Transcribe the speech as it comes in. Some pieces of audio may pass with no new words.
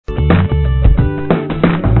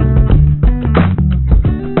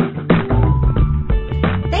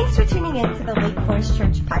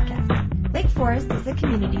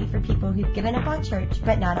we've given up on church,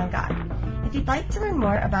 but not on God. If you'd like to learn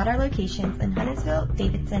more about our locations in Huntsville,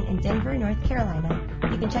 Davidson, and Denver, North Carolina,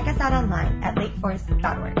 you can check us out online at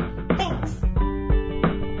lakeforest.org. Thanks!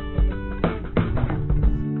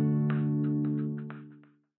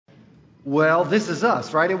 Well, this is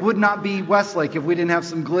us, right? It would not be Westlake if we didn't have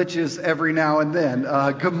some glitches every now and then.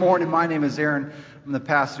 Good morning. My name is Aron. I'm the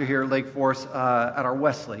pastor here at Lake Forest at our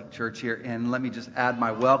Westlake church here. And let me just add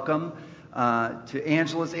my welcome to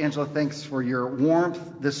Angela's. Angela, thanks for your warmth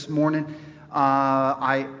this morning.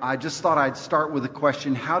 I just thought I'd start with a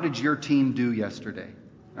question. How did your team do yesterday?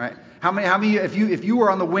 All right. How many? If you were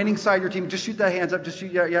on the winning side of your team, just shoot the hands up. Just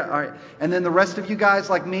shoot. Yeah. All right. And then the rest of you guys,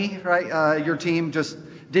 like me, right? Your team just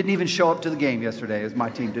didn't even show up to the game yesterday, as my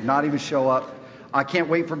team did not even show up. I can't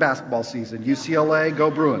wait for basketball season. UCLA, go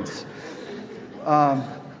Bruins. Well,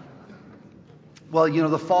 you know,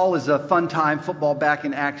 the fall is a fun time, football back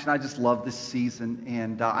in action. I just love this season,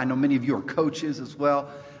 and I know many of you are coaches as well.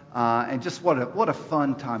 And just what a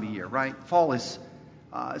fun time of year, right? Fall is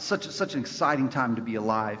such an exciting time to be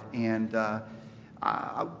alive, and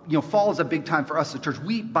fall is a big time for us at church.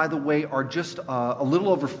 We, by the way, are just a little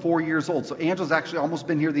over 4 years old. So Angela's actually almost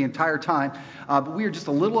been here the entire time, but we are just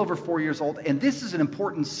a little over 4 years old. And this is an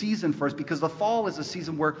important season for us because the fall is a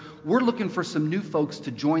season where we're looking for some new folks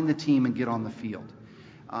to join the team and get on the field.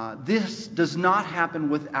 This does not happen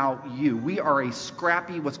without you. We are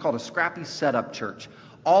what's called a scrappy setup church.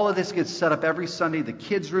 All of this gets set up every Sunday. The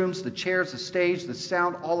kids' rooms, the chairs, the stage, the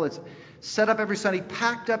sound, all it's set up every Sunday,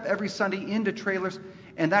 packed up every Sunday into trailers.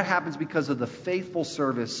 And that happens because of the faithful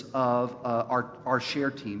service of our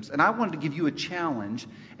share teams. And I wanted to give you a challenge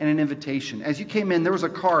and an invitation. As you came in, there was a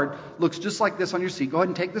card, looks just like this on your seat. Go ahead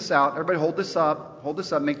and take this out. Everybody hold this up. Hold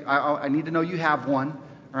this up. I need to know you have one.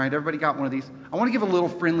 All right, everybody got one of these. I want to give a little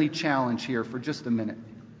friendly challenge here for just a minute.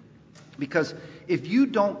 Because if you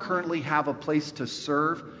don't currently have a place to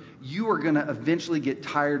serve, you are going to eventually get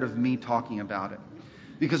tired of me talking about it.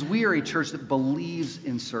 Because we are a church that believes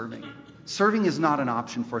in serving. Serving is not an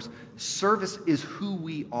option for us. Service is who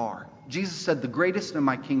we are. Jesus said, the greatest in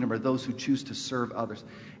my kingdom are those who choose to serve others.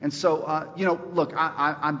 And so, look,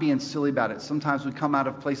 I'm being silly about it. Sometimes we come out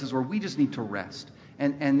of places where we just need to rest.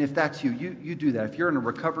 And if that's you do that. If you're in a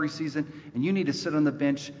recovery season and you need to sit on the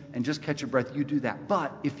bench and just catch your breath, you do that.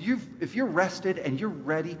 But if you're rested and you're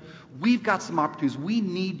ready, we've got some opportunities. We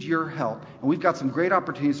need your help. And we've got some great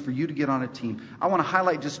opportunities for you to get on a team. I want to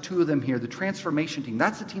highlight just two of them here. The transformation team.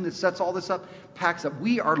 That's the team that sets all this up, packs up.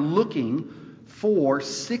 We are looking for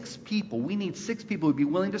 6 people. We need 6 people who'd be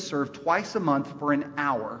willing to serve twice a month for an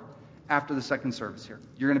hour after the second service here.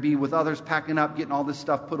 You're going to be with others, packing up, getting all this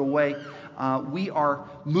stuff put away. We are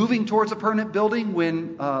moving towards a permanent building.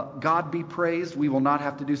 When God be praised, we will not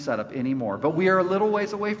have to do setup anymore. But we are a little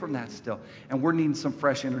ways away from that still. And we're needing some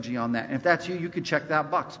fresh energy on that. And if that's you, you can check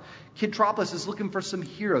that box. Kidtropolis is looking for some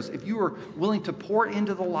heroes. If you are willing to pour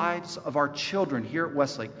into the lives of our children here at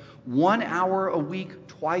Westlake, 1 hour a week,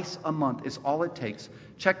 twice a month is all it takes.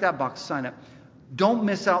 Check that box, sign up. Don't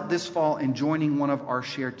miss out this fall in joining one of our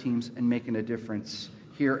share teams and making a difference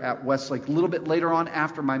here at Westlake. A little bit later on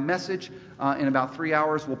after my message, in about 3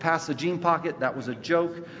 hours, we'll pass the Gene Pocket. That was a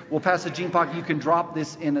joke. We'll pass the Gene Pocket. You can drop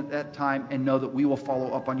this in at that time and know that we will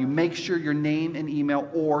follow up on you. Make sure your name and email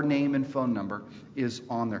or name and phone number is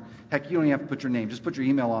on there. Heck, you don't even have to put your name. Just put your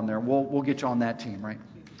email on there. We'll get you on that team, right?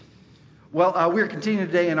 Well, we're continuing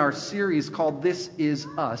today in our series called This Is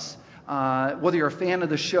Us. Whether you're a fan of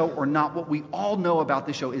the show or not, what we all know about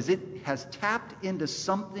this show is it has tapped into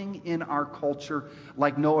something in our culture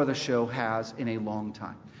like no other show has in a long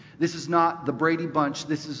time. This is not the Brady Bunch.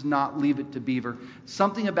 This is not Leave It to Beaver.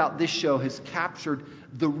 Something about this show has captured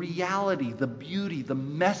the reality, the beauty, the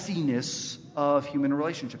messiness of human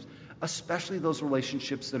relationships, especially those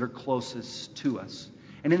relationships that are closest to us.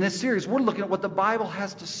 And in this series, we're looking at what the Bible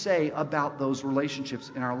has to say about those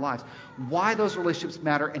relationships in our lives, why those relationships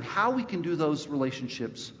matter, and how we can do those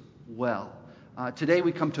relationships well. Today,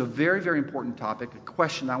 we come to a very, very important topic. A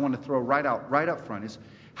question I want to throw right up front is,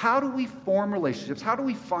 how do we form relationships? How do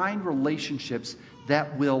we find relationships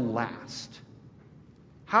that will last?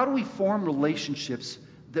 How do we form relationships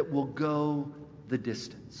that will go the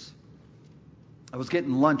distance? I was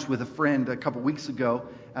getting lunch with a friend a couple weeks ago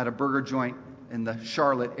at a burger joint in the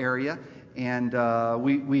Charlotte area, and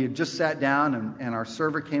we had just sat down, and our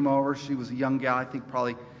server came over. She was a young gal, I think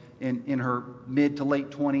probably in her mid to late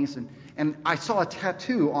 20s, and I saw a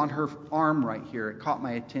tattoo on her arm right here. It caught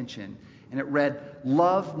my attention, and it read,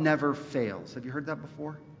 "Love never fails." Have you heard that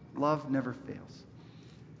before? Love never fails.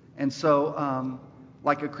 And so,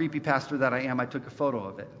 like a creepy pastor that I am, I took a photo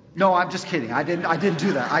of it. No, I'm just kidding. I didn't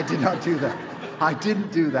do that. I did not do that. I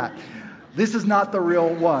didn't do that. This is not the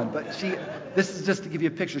real one, but this is just to give you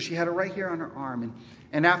a picture. She had it right here on her arm.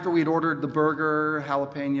 And after we'd ordered the burger,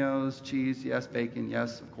 jalapenos, cheese, yes, bacon,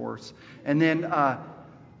 yes, of course. And then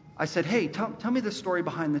I said, hey, tell me the story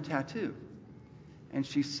behind the tattoo. And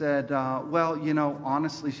she said, well,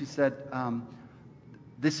 honestly, she said,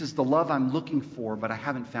 this is the love I'm looking for, but I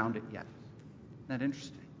haven't found it yet. Isn't that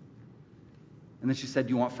interesting? And then she said,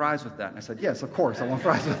 do you want fries with that? And I said, yes, of course, I want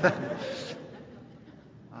fries with that.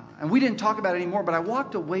 And we didn't talk about it anymore, but I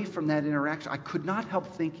walked away from that interaction. I could not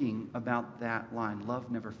help thinking about that line,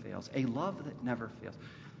 love never fails. A love that never fails.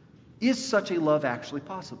 Is such a love actually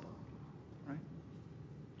possible? Right?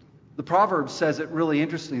 The Proverbs says it really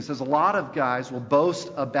interesting. It says a lot of guys will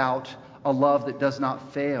boast about a love that does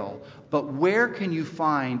not fail, but where can you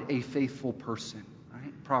find a faithful person?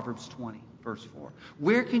 Right? Proverbs 20. Verse 4.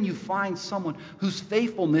 Where can you find someone whose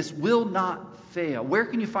faithfulness will not fail? Where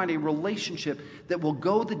can you find a relationship that will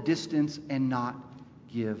go the distance and not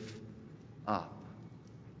give up?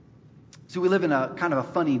 See, we live in a kind of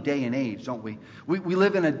a funny day and age, don't we? We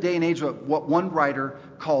live in a day and age of what one writer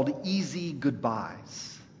called easy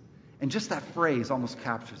goodbyes. And just that phrase almost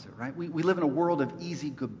captures it, right? We live in a world of easy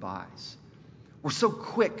goodbyes. We're so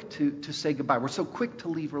quick to say goodbye. We're so quick to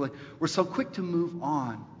leave. We're so quick to move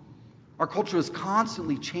on. Our culture is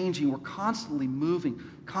constantly changing. We're constantly moving,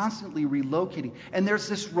 constantly relocating. And there's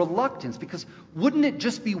this reluctance because wouldn't it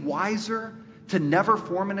just be wiser to never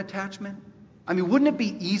form an attachment? I mean, wouldn't it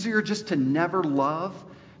be easier just to never love?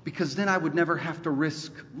 Because then I would never have to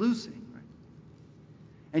risk losing. Right?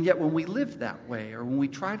 And yet when we live that way, or when we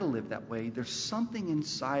try to live that way, there's something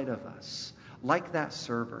inside of us, like that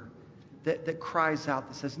server, that cries out,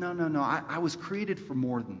 that says, no, I was created for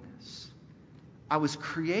more than this. I was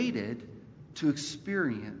created to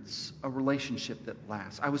experience a relationship that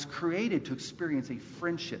lasts. I was created to experience a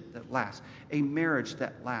friendship that lasts, a marriage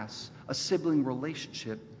that lasts, a sibling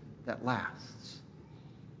relationship that lasts.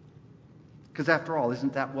 Because after all,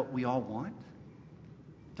 isn't that what we all want?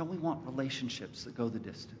 Don't we want relationships that go the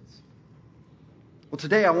distance? Well,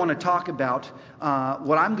 today I want to talk about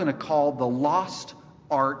what I'm going to call the lost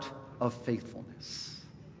art of faithfulness.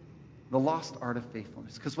 The lost art of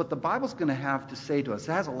faithfulness. Because what the Bible's going to have to say to us,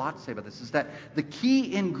 it has a lot to say about this, is that the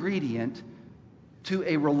key ingredient to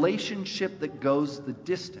a relationship that goes the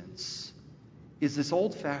distance is this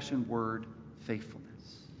old-fashioned word, faithfulness.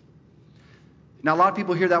 Now, a lot of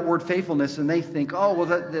people hear that word faithfulness and they think, oh, well,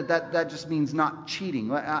 that just means not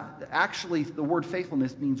cheating. Actually, the word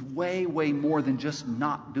faithfulness means way, way more than just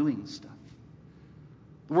not doing stuff.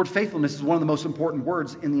 The word faithfulness is one of the most important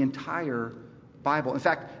words in the entire Bible. In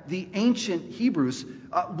fact, the ancient Hebrews,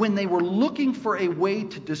 when they were looking for a way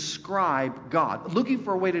to describe God, looking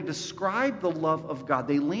for a way to describe the love of God,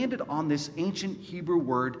 they landed on this ancient Hebrew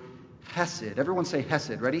word, hesed. Everyone say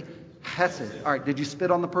hesed. Ready? Hesed. All right, did you spit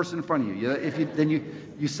on the person in front of you? Then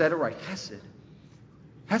you said it right. Hesed.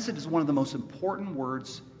 Hesed is one of the most important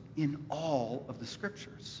words in all of the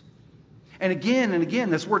Scriptures. And again,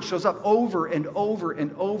 this word shows up over and over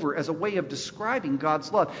and over as a way of describing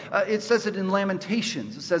God's love. It says it in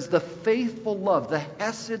Lamentations. It says, the faithful love, the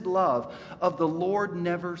hesed love of the Lord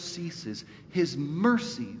never ceases. His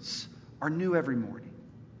mercies are new every morning.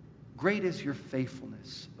 Great is your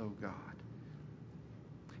faithfulness, O God.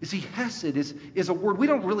 You see, hesed is a word, we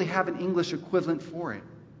don't really have an English equivalent for it.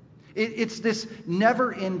 It's this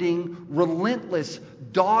never-ending, relentless,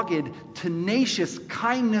 dogged, tenacious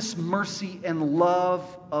kindness, mercy, and love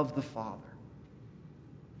of the Father.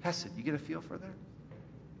 Hesed, you get a feel for that?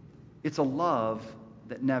 It's a love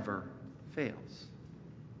that never fails.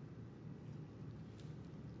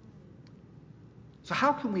 So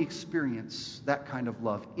how can we experience that kind of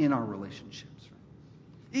love in our relationships?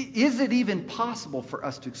 Is it even possible for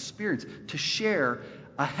us to experience, to share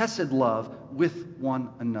a hesed love with one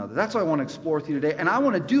another? That's what I want to explore with you today. And I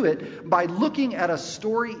want to do it by looking at a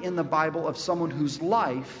story in the Bible of someone whose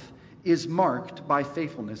life is marked by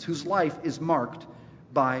faithfulness, whose life is marked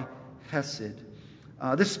by hesed.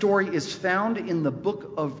 This story is found in the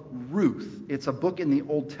book of Ruth. It's a book in the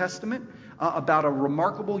Old Testament about a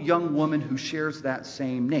remarkable young woman who shares that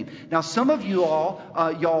same name. Now, some of you all,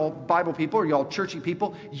 y'all Bible people or y'all churchy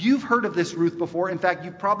people, you've heard of this Ruth before. In fact,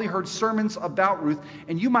 you've probably heard sermons about Ruth.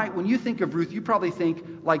 And you might, when you think of Ruth, you probably think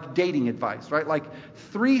like dating advice, right? Like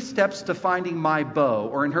 3 steps to finding my beau,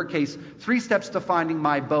 or in her case, 3 steps to finding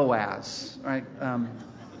my Boaz, right?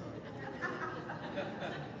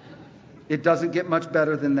 It doesn't get much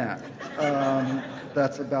better than that.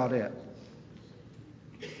 That's about it.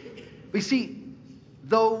 But you see,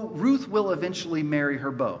 though Ruth will eventually marry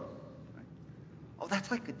her beau. Right? Oh,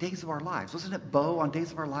 that's like the Days of Our Lives. Wasn't it Beau on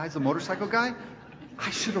Days of Our Lives, the motorcycle guy? I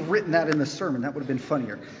should have written that in the sermon. That would have been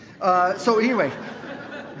funnier. So anyway,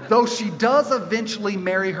 though she does eventually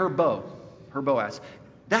marry her Boaz,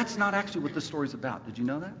 that's not actually what the story's about. Did you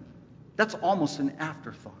know that? That's almost an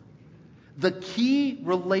afterthought. The key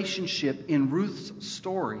relationship in Ruth's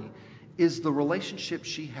story is the relationship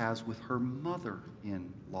she has with her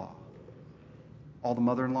mother-in-law. All the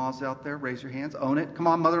mother-in-laws out there, raise your hands. Own it. Come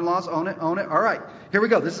on, mother-in-laws, own it, own it. All right, here we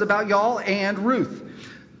go. This is about y'all and Ruth.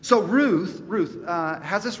 So Ruth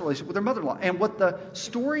has this relationship with her mother-in-law. And what the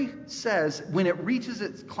story says when it reaches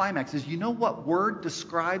its climax is, you know what word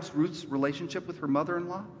describes Ruth's relationship with her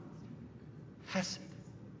mother-in-law? Hesed.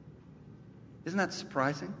 Isn't that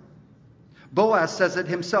surprising? Boaz says it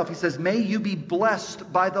himself. He says, "May you be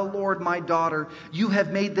blessed by the Lord, my daughter. You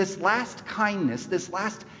have made this last kindness, this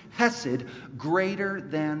last hesed, greater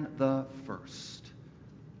than the first."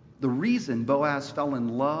 The reason Boaz fell in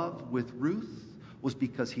love with Ruth was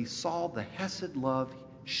because he saw the hesed love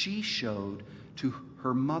she showed to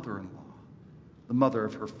her mother-in-law, the mother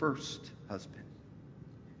of her first husband.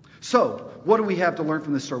 So, what do we have to learn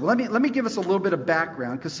from this story? Well, let me give us a little bit of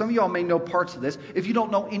background, because some of y'all may know parts of this. If you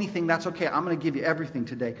don't know anything, that's okay. I'm going to give you everything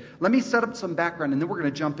today. Let me set up some background, and then we're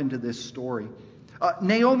going to jump into this story.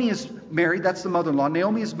 Naomi is married. That's the mother-in-law.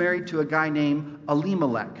 Naomi is married to a guy named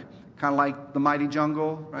Elimelech, kind of like the mighty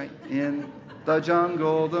jungle, right? In the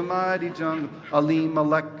jungle, the mighty jungle.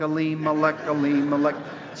 Elimelech, Elimelech, Elimelech.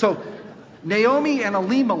 So, Naomi and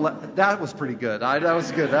Elimelech, that was pretty good. That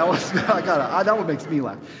was good. That one makes me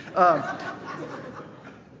laugh.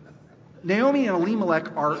 Naomi and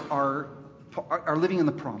Elimelech are living in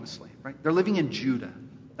the Promised Land, right? They're living in Judah.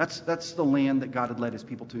 That's the land that God had led His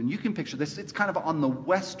people to. And you can picture this. It's kind of on the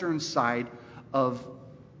western side of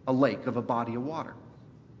a lake, of a body of water.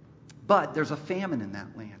 But there's a famine in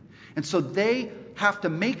that land. And so they have to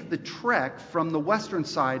make the trek from the western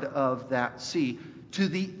side of that sea to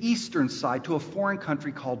the eastern side, to a foreign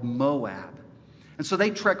country called Moab. And so they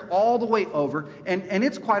trek all the way over, and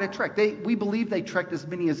it's quite a trek. We believe they trekked as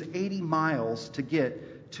many as 80 miles to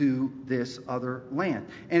get to this other land.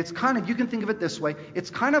 And it's kind of, you can think of it this way, it's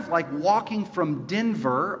kind of like walking from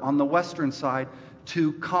Denver on the western side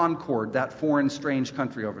to Concord, that foreign, strange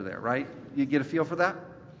country over there, right? You get a feel for that?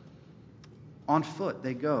 On foot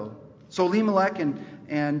they go. So Elimelech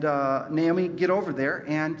and Naomi get over there,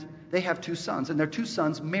 and they have 2 sons, and their 2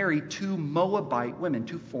 sons marry 2 Moabite women,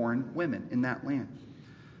 2 foreign women in that land.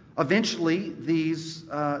 Eventually, these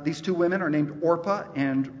 2 women are named Orpah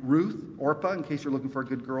and Ruth. Orpah, in case you're looking for a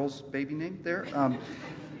good girl's baby name there.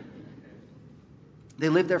 They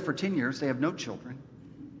live there for 10 years. They have no children.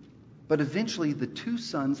 But eventually, the 2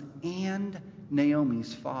 sons and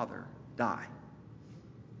Naomi's father die.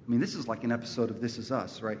 I mean, this is like an episode of This Is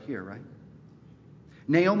Us right here, right?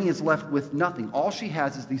 Naomi is left with nothing. All she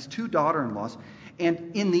has is these 2 daughter-in-laws.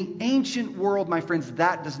 And in the ancient world, my friends,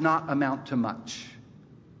 that does not amount to much.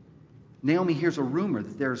 Naomi hears a rumor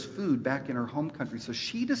that there's food back in her home country. So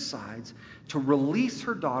she decides to release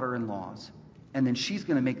her daughter-in-laws. And then she's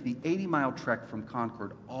going to make the 80-mile trek from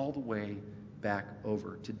Concord all the way back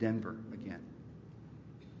over to Denver again.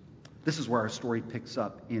 This is where our story picks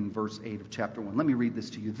up in verse 8 of chapter 1. Let me read this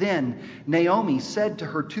to you. Then Naomi said to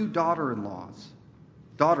her 2 daughters-in-law,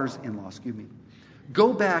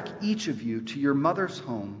 "Go back, each of you, to your mother's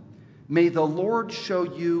home. May the Lord show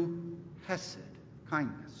you hesed,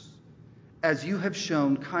 kindness, as you have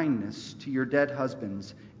shown kindness to your dead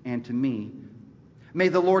husbands and to me. May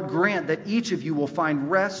the Lord grant that each of you will find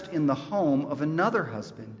rest in the home of another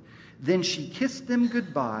husband." Then she kissed them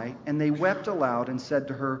goodbye, and they wept aloud and said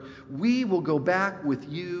to her, "We will go back with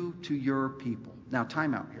you to your people." Now,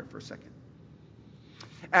 time out here for a second.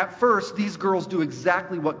 At first, these girls do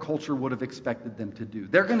exactly what culture would have expected them to do.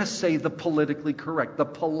 They're going to say the politically correct, the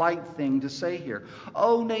polite thing to say here.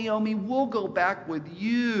 "Oh, Naomi, we'll go back with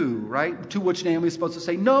you," right? To which Naomi is supposed to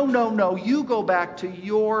say, No, you go back to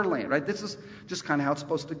your land," right? This is just kind of how it's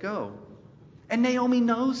supposed to go. And Naomi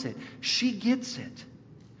knows it. She gets it.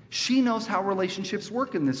 She knows how relationships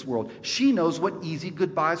work in this world. She knows what easy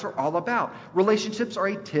goodbyes are all about. Relationships are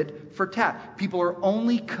a tit for tat. People are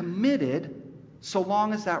only committed so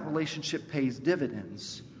long as that relationship pays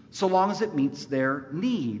dividends, so long as it meets their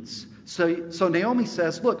needs. So Naomi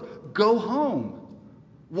says, "Look, go home.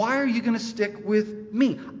 Why are you going to stick with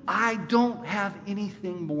me? I don't have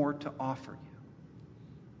anything more to offer you."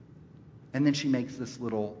 And then she makes this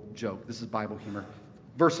little joke. This is Bible humor.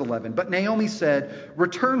 Verse 11, "But Naomi said,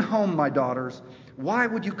 'Return home, my daughters. Why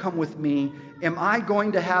would you come with me? Am I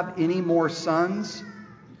going to have any more sons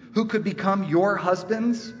who could become your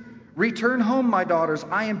husbands? Return home, my daughters.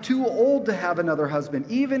 I am too old to have another husband.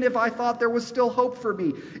 Even if I thought there was still hope for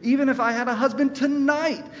me, even if I had a husband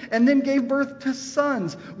tonight and then gave birth to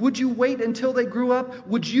sons, would you wait until they grew up?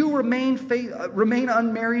 Would you remain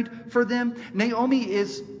unmarried for them? Naomi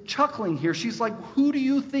is chuckling here. She's like, who do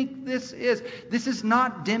you think this is? This is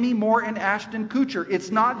not Demi Moore and Ashton Kutcher.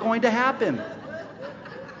 It's not going to happen.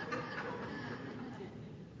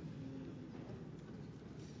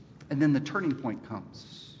 And then the turning point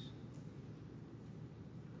comes.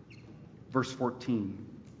 Verse 14,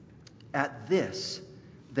 at this,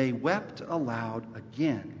 they wept aloud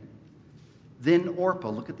again. Then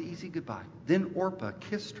Orpah, look at the easy goodbye. Then Orpah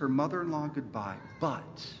kissed her mother-in-law goodbye,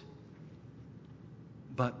 but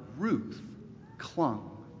Ruth clung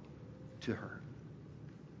to her.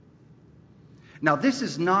 Now, this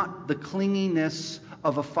is not the clinginess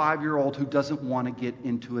of a 5-year-old who doesn't want to get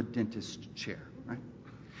into a dentist chair, right?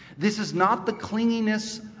 This is not the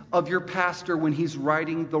clinginess of your pastor when he's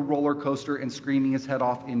riding the roller coaster and screaming his head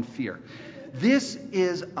off in fear. This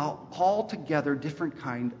is an altogether different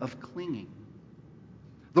kind of clinging.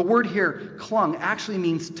 The word here, clung, actually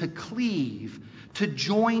means to cleave, to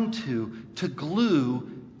join to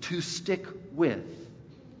glue, to stick with.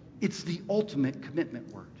 It's the ultimate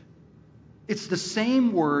commitment word. It's the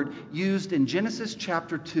same word used in Genesis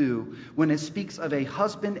chapter 2 when it speaks of a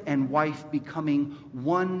husband and wife becoming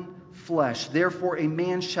one flesh. Therefore, a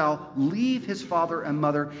man shall leave his father and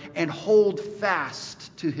mother and hold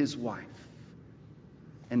fast to his wife,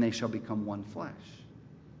 and they shall become one flesh.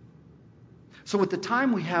 So with the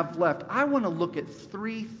time we have left, I want to look at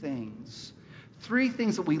three things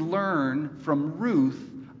that we learn from Ruth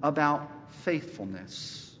about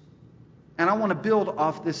faithfulness. And I want to build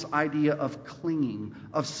off this idea of clinging,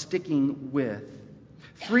 of sticking with.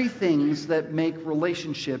 3 things that make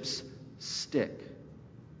relationships stick.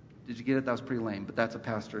 Did you get it? That was pretty lame, but that's a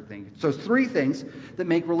pastor thing. So 3 things that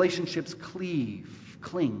make relationships cling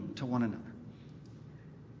to one another.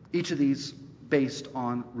 Each of these based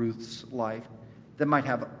on Ruth's life that might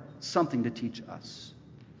have something to teach us.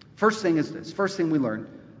 First thing is this. First thing we learn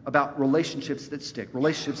about relationships that stick,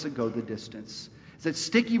 relationships that go the distance, is that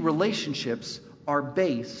sticky relationships are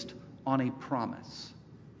based on a promise.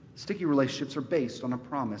 Sticky relationships are based on a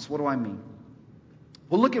promise. What do I mean?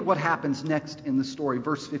 Well, look at what happens next in the story.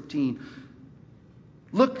 Verse 15.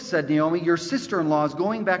 Look, said Naomi, your sister-in-law is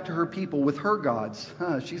going back to her people with her gods.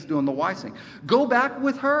 She's doing the wise thing. Go back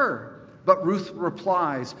with her. But Ruth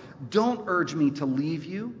replies, don't urge me to leave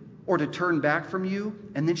you or to turn back from you.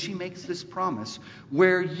 And then she makes this promise.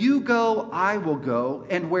 Where you go, I will go.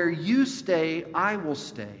 And where you stay, I will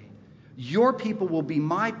stay. Your people will be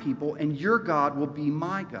my people, and your God will be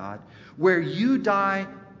my God. Where you die,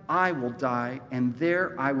 I will die, and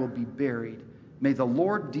there I will be buried. May the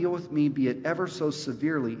Lord deal with me, be it ever so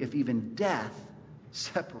severely, if even death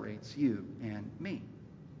separates you and me.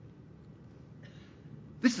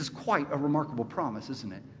 This is quite a remarkable promise,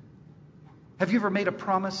 isn't it? Have you ever made a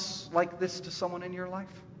promise like this to someone in your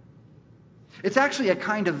life? It's actually a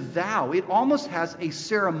kind of vow. It almost has a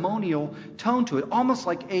ceremonial tone to it, almost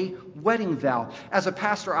like a wedding vow. As a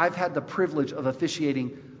pastor, I've had the privilege of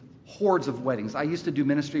officiating hordes of weddings. I used to do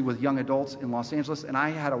ministry with young adults in Los Angeles, and I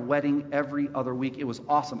had a wedding every other week. It was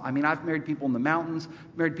awesome. I mean, I've married people in the mountains,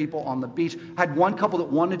 married people on the beach. I had one couple that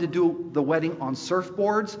wanted to do the wedding on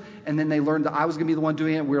surfboards, and then they learned that I was going to be the one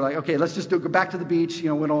doing it. We were like, okay, let's just go back to the beach. We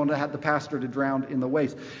don't want to have the pastor to drown in the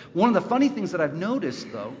waves. One of the funny things that I've noticed,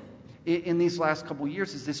 though, in these last couple of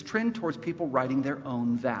years is this trend towards people writing their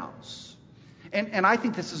own vows. And I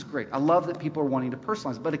think this is great. I love that people are wanting to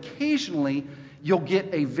personalize it. But occasionally, you'll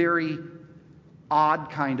get a very odd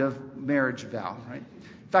kind of marriage vow, right?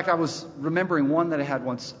 In fact, I was remembering one that I had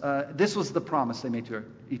once. This was the promise they made to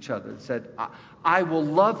each other. It said, I will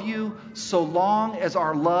love you so long as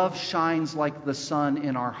our love shines like the sun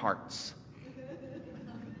in our hearts.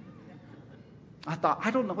 I thought,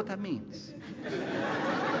 I don't know what that means.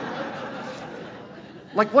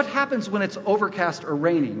 Like, what happens when it's overcast or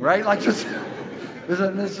raining, right? Like, just...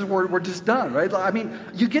 This is where we're just done, right? I mean,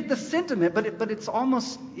 you get the sentiment, but it's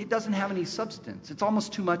almost, it doesn't have any substance. It's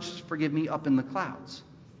almost too much, forgive me, up in the clouds.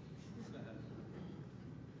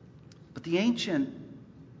 But the ancient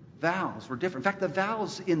vows were different. In fact, the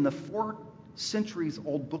vows in the 4 centuries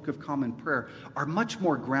old Book of Common Prayer are much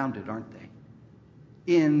more grounded, aren't they?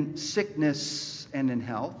 In sickness and in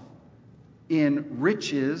health, in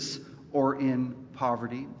riches or in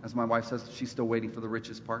poverty. As my wife says, she's still waiting for the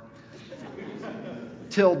riches part.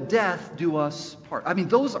 Till death do us part. I mean,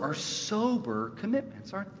 those are sober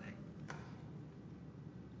commitments, aren't they?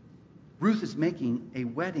 Ruth is making a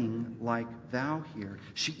wedding-like vow here.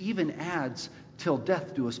 She even adds till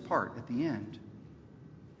death do us part at the end.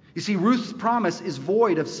 You see, Ruth's promise is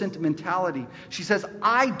void of sentimentality. She says,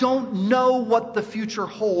 I don't know what the future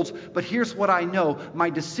holds, but here's what I know. My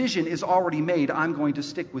decision is already made. I'm going to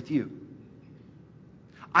stick with you.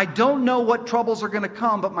 I don't know what troubles are going to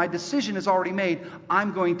come, but my decision is already made.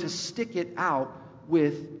 I'm going to stick it out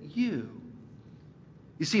with you.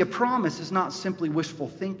 You see, a promise is not simply wishful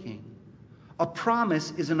thinking. A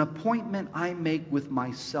promise is an appointment I make with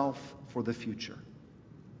myself for the future.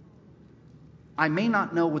 I may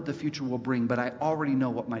not know what the future will bring, but I already know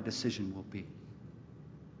what my decision will be.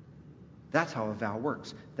 That's how a vow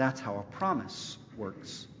works. That's how a promise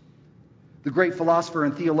works. The great philosopher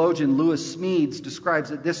and theologian Lewis Smedes describes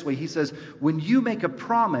it this way. He says, when you make a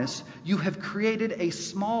promise, you have created a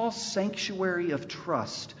small sanctuary of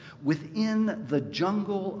trust within the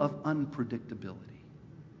jungle of unpredictability.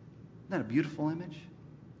 Isn't that a beautiful image?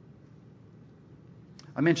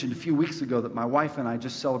 I mentioned a few weeks ago that my wife and I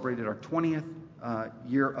just celebrated our 20th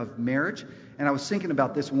year of marriage. And I was thinking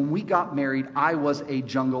about this. When we got married, I was a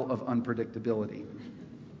jungle of unpredictability.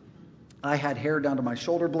 I had hair down to my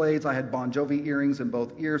shoulder blades. I had Bon Jovi earrings in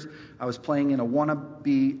both ears. I was playing in a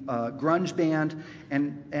wannabe grunge band.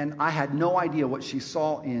 And I had no idea what she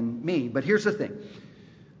saw in me. But here's the thing.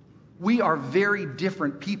 We are very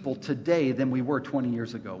different people today than we were 20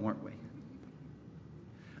 years ago, weren't we?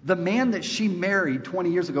 The man that she married 20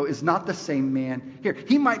 years ago is not the same man here.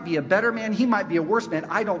 He might be a better man. He might be a worse man.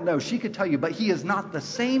 I don't know. She could tell you, but he is not the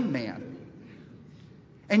same man.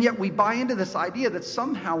 And yet we buy into this idea that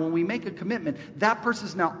somehow when we make a commitment, that person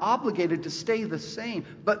is now obligated to stay the same.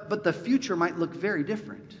 But the future might look very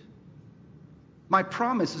different. My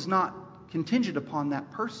promise is not contingent upon that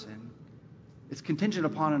person. It's contingent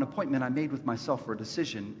upon an appointment I made with myself for a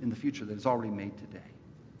decision in the future that is already made today.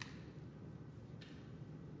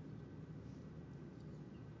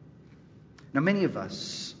 Now, many of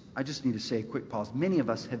us, I just need to say a quick pause. Many of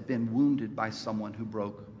us have been wounded by someone who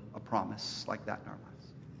broke a promise like that in our lives.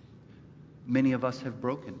 Many of us have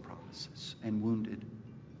broken promises and wounded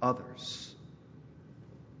others.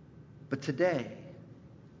 But today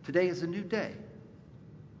is a new day.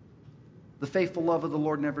 The faithful love of the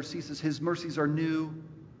Lord never ceases. His mercies are new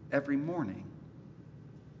every morning.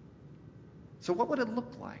 So what would it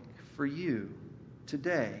look like for you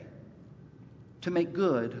today to make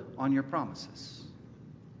good on your promises?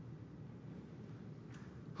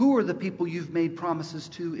 Who are the people you've made promises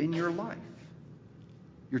to in your life?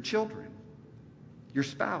 Your children, your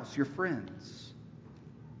spouse, your friends.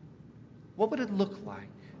 What would it look like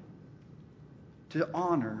to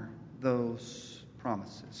honor those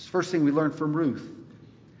promises? First thing we learned from Ruth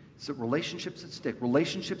is that relationships that stick,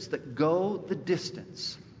 relationships that go the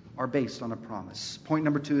distance, are based on a promise. Point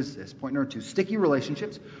number 2 is this. Point number 2, sticky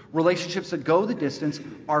relationships, relationships that go the distance,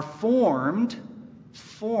 are formed,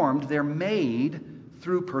 they're made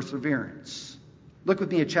through perseverance. Look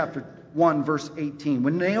with me at chapter 1, verse 18.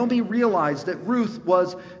 When Naomi realized that Ruth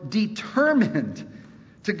was determined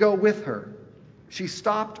to go with her, she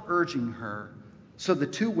stopped urging her, so the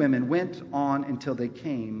two women went on until they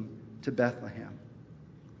came to Bethlehem.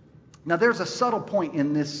 Now, there's a subtle point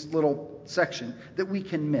in this little section that we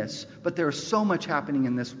can miss, but there's so much happening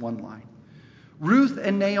in this one line. Ruth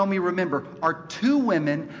and Naomi, remember, are two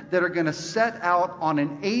women that are going to set out on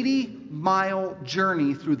an 80-mile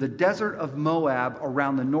journey through the desert of Moab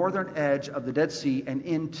around the northern edge of the Dead Sea and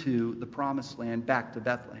into the Promised Land back to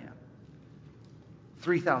Bethlehem.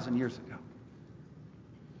 3,000 years ago.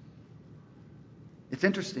 It's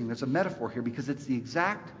interesting, there's a metaphor here because it's the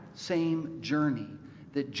exact same journey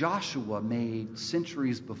that Joshua made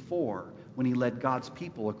centuries before when he led God's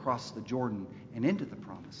people across the Jordan and into the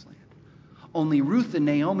Promised Land. Only Ruth and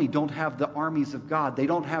Naomi don't have the armies of God. They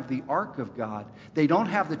don't have the ark of God. They don't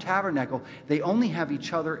have the tabernacle. They only have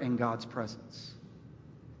each other and God's presence.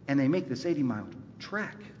 And they make this 80-mile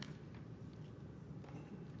trek.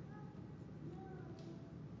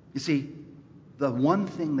 You see, the one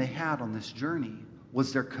thing they had on this journey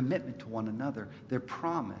was their commitment to one another, their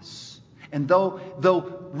promise. And though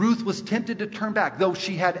Ruth was tempted to turn back, though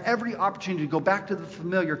she had every opportunity to go back to the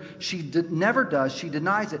familiar, she never does. She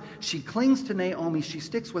denies it. She clings to Naomi. She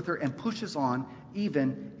sticks with her and pushes on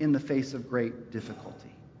even in the face of great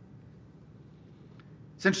difficulty.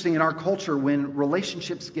 It's interesting in our culture when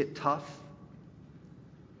relationships get tough,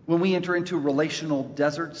 when we enter into relational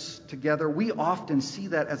deserts together, we often see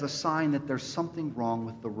that as a sign that there's something wrong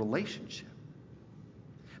with the relationship.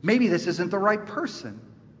 Maybe this isn't the right person.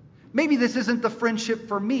 Maybe this isn't the friendship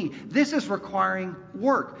for me. This is requiring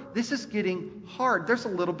work. This is getting hard. There's a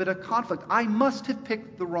little bit of conflict. I must have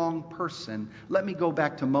picked the wrong person. Let me go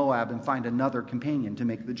back to Moab and find another companion to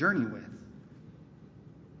make the journey with.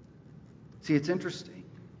 See, it's interesting.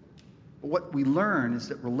 But what we learn is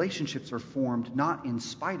that relationships are formed not in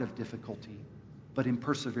spite of difficulty, but in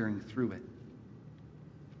persevering through it.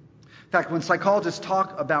 In fact, when psychologists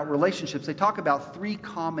talk about relationships, they talk about 3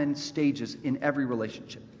 common stages in every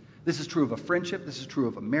relationship. This is true of a friendship, this is true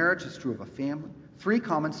of a marriage, this is true of a family. 3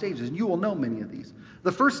 common stages, and you will know many of these.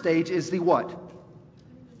 The first stage is the what?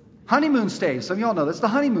 Honeymoon stage. Some of y'all know this. The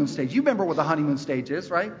honeymoon stage. You remember what the honeymoon stage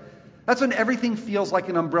is, right? That's when everything feels like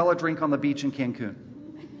an umbrella drink on the beach in Cancun.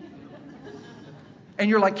 And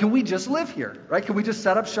you're like, can we just live here, right? Can we just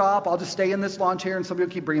set up shop? I'll just stay in this lawn chair and somebody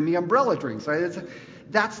will keep bringing me umbrella drinks, right?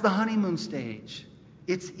 That's the honeymoon stage.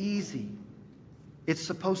 It's easy. It's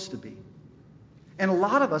supposed to be. And a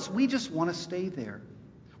lot of us, we just want to stay there.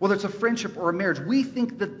 Whether it's a friendship or a marriage, we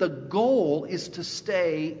think that the goal is to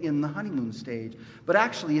stay in the honeymoon stage. But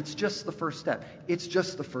actually, it's just the first step. It's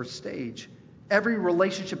just the first stage. Every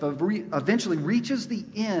relationship eventually reaches the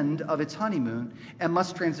end of its honeymoon and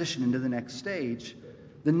must transition into the next stage.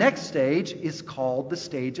 The next stage is called the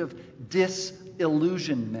stage of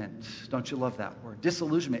disillusionment. Don't you love that word?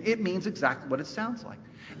 Disillusionment. It means exactly what it sounds like.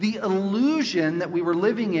 The illusion that we were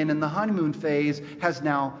living in the honeymoon phase has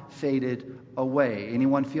now faded away.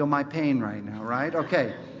 Anyone feel my pain right now, right?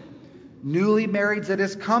 Okay. Newly marrieds, it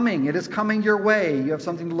is coming. It is coming your way. You have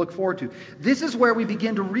something to look forward to. This is where we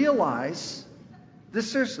begin to realize,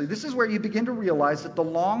 this is where you begin to realize that the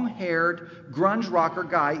long-haired grunge rocker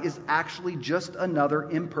guy is actually just another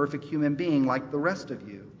imperfect human being like the rest of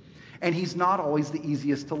you. And he's not always the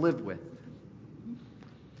easiest to live with.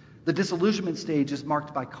 The disillusionment stage is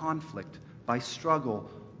marked by conflict, by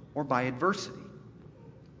struggle, or by adversity.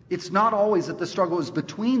 It's not always that the struggle is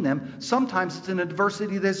between them. Sometimes it's an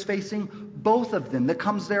adversity that is facing both of them that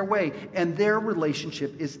comes their way, and their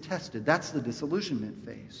relationship is tested. That's the disillusionment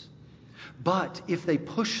phase. But if they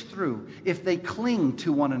push through, if they cling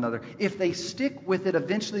to one another, if they stick with it,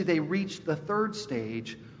 eventually they reach the third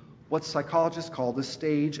stage, what psychologists call the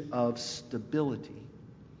stage of stability,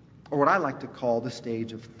 or what I like to call the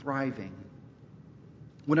stage of thriving.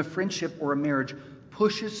 When a friendship or a marriage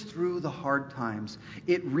pushes through the hard times,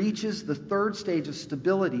 it reaches the third stage of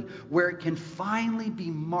stability where it can finally be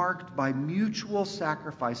marked by mutual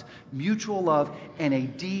sacrifice, mutual love, and a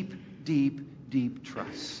deep, deep, deep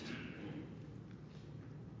trust.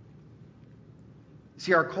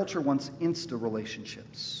 See, our culture wants insta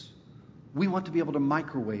relationships. We want to be able to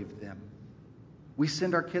microwave them. We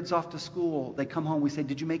send our kids off to school. They come home. We say,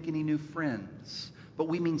 did you make any new friends? But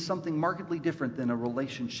we mean something markedly different than a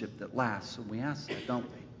relationship that lasts. So we ask that, don't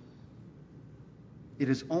we? It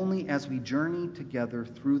is only as we journey together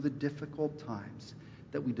through the difficult times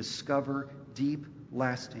that we discover deep,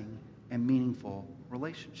 lasting, and meaningful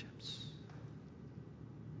relationships.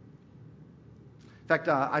 In fact,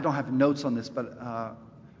 I don't have notes on this, but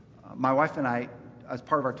my wife and I, as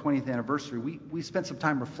part of our 20th anniversary, we spent some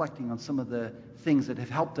time reflecting on some of the things that have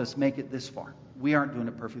helped us make it this far. We aren't doing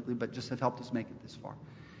it perfectly, but just have helped us make it this far.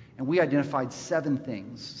 And we identified 7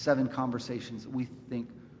 things, 7 conversations that we think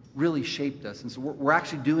really shaped us. And so we're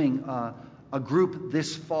actually doing a group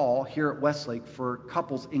this fall here at Westlake for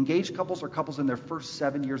couples, engaged couples or couples in their first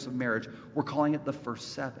 7 years of marriage. We're calling it the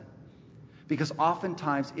first 7. Because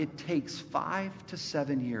oftentimes it takes 5 to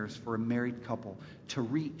 7 years for a married couple to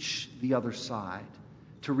reach the other side,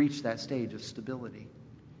 to reach that stage of stability.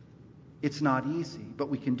 It's not easy, but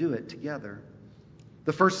we can do it together.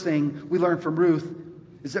 The first thing we learn from Ruth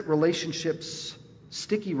is that relationships,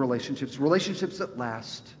 sticky relationships, relationships that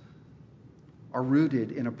last, are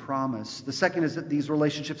rooted in a promise. The second is that these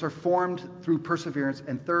relationships are formed through perseverance.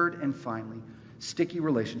 And third and finally, sticky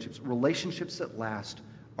relationships, relationships that last,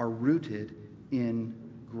 are rooted in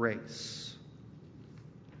grace.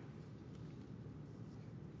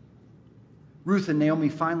 Ruth and Naomi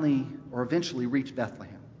finally or eventually reach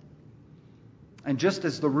Bethlehem. And just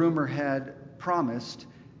as the rumor had promised,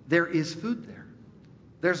 there is food there.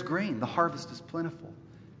 There's grain. The harvest is plentiful.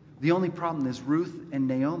 The only problem is Ruth and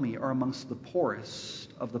Naomi are amongst the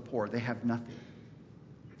poorest of the poor. They have nothing.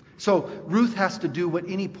 So Ruth has to do what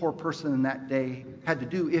any poor person in that day had to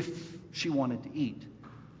do if she wanted to eat.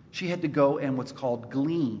 She had to go and what's called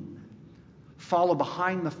glean, follow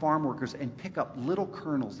behind the farm workers and pick up little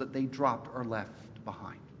kernels that they dropped or left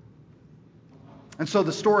behind. And so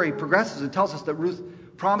the story progresses and tells us that Ruth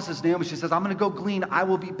promises Naomi, she says, I'm going to go glean, I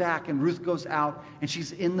will be back. And Ruth goes out and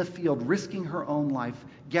she's in the field risking her own life,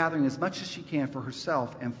 gathering as much as she can for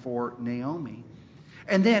herself and for Naomi.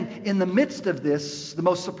 And then in the midst of this, the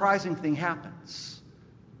most surprising thing happens.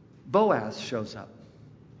 Boaz shows up.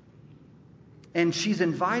 And she's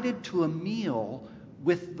invited to a meal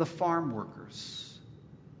with the farm workers.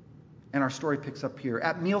 And our story picks up here.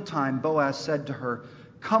 At mealtime, Boaz said to her,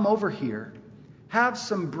 "Come over here, have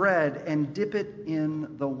some bread and dip it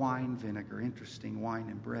in the wine vinegar." Interesting, wine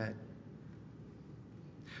and bread.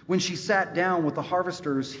 When she sat down with the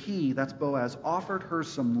harvesters, he, that's Boaz, offered her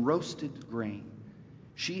some roasted grain.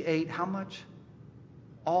 She ate how much?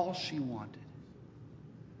 All she wanted,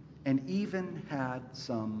 and even had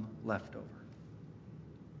some left over.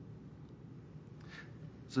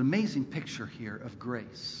 It's an amazing picture here of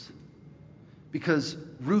grace, because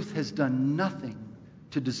Ruth has done nothing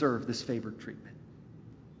to deserve this favored treatment.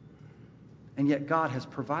 And yet God has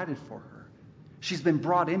provided for her. She's been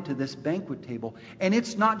brought into this banquet table. And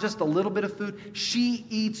it's not just a little bit of food. She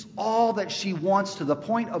eats all that she wants to the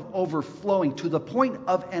point of overflowing, to the point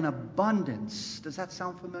of an abundance. Does that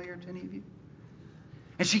sound familiar to any of you?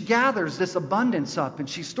 And she gathers this abundance up and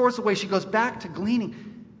she stores away. She goes back to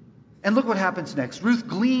gleaning. And look what happens next. Ruth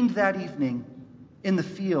gleaned that evening in the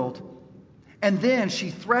field. And then she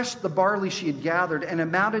threshed the barley she had gathered and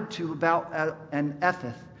amounted to about an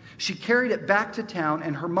ephah. She carried it back to town,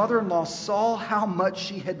 and her mother-in-law saw how much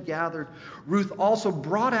she had gathered. Ruth also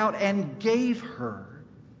brought out and gave her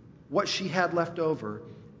what she had left over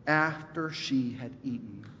after she had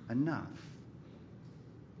eaten enough.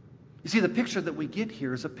 You see, the picture that we get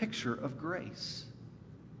here is a picture of grace.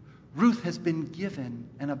 Ruth has been given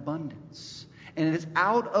an abundance, and it is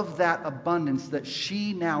out of that abundance that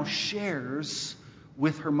she now shares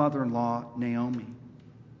with her mother-in-law, Naomi.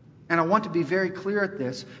 And I want to be very clear at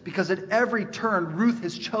this, because at every turn, Ruth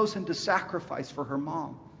has chosen to sacrifice for her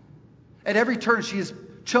mom. At every turn, she has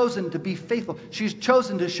chosen to be faithful. She's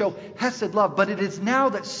chosen to show Hesed love. But it is now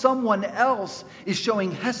that someone else is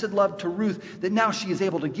showing Hesed love to Ruth that now she is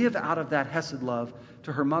able to give out of that Hesed love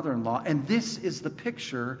to her mother-in-law. And this is the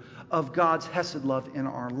picture of God's Hesed love in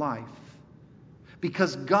our life.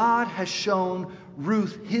 Because God has shown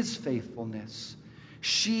Ruth his faithfulness,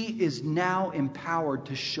 she is now empowered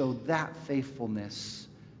to show that faithfulness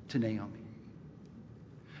to Naomi.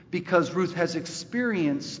 Because Ruth has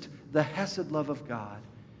experienced the Hesed love of God,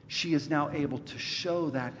 she is now able to show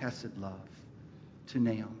that Hesed love to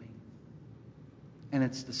Naomi. And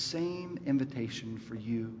it's the same invitation for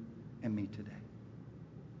you and me today.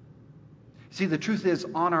 See, the truth is,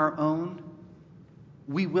 on our own,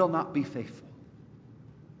 we will not be faithful.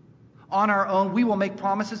 On our own, we will make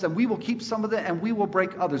promises and we will keep some of them and we will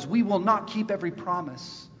break others. We will not keep every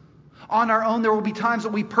promise. On our own, there will be times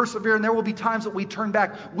that we persevere and there will be times that we turn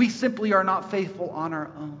back. We simply are not faithful on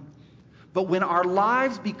our own. But when our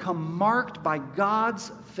lives become marked by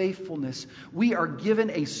God's faithfulness, we are given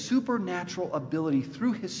a supernatural ability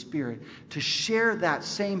through His Spirit to share that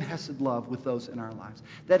same Hesed love with those in our lives.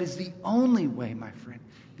 That is the only way, my friend,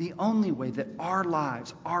 the only way that our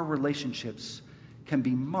lives, our relationships can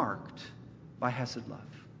be marked by Hesed love.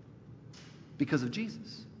 Because of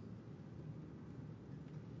Jesus.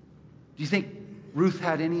 Do you think Ruth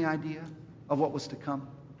had any idea of what was to come?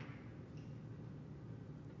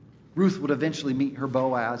 Ruth would eventually meet her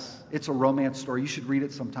Boaz. It's a romance story. You should read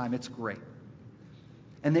it sometime. It's great.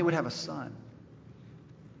 And they would have a son.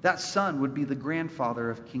 That son would be the grandfather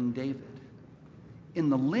of King David, in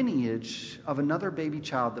the lineage of another baby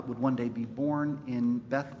child that would one day be born in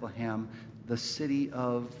Bethlehem, the city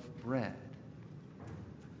of bread.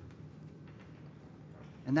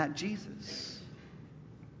 And that Jesus,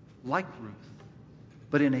 like Ruth,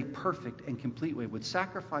 but in a perfect and complete way, would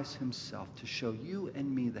sacrifice himself to show you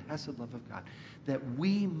and me the Hesed love of God, that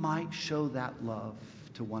we might show that love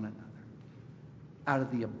to one another out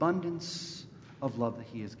of the abundance of love that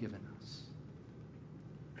he has given us.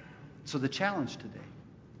 So the challenge today,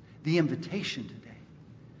 the invitation today,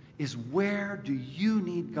 is where do you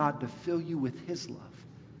need God to fill you with his love,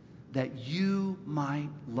 that you might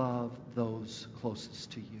love those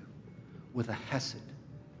closest to you with a Hesed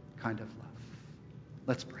kind of love.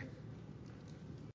 Let's pray.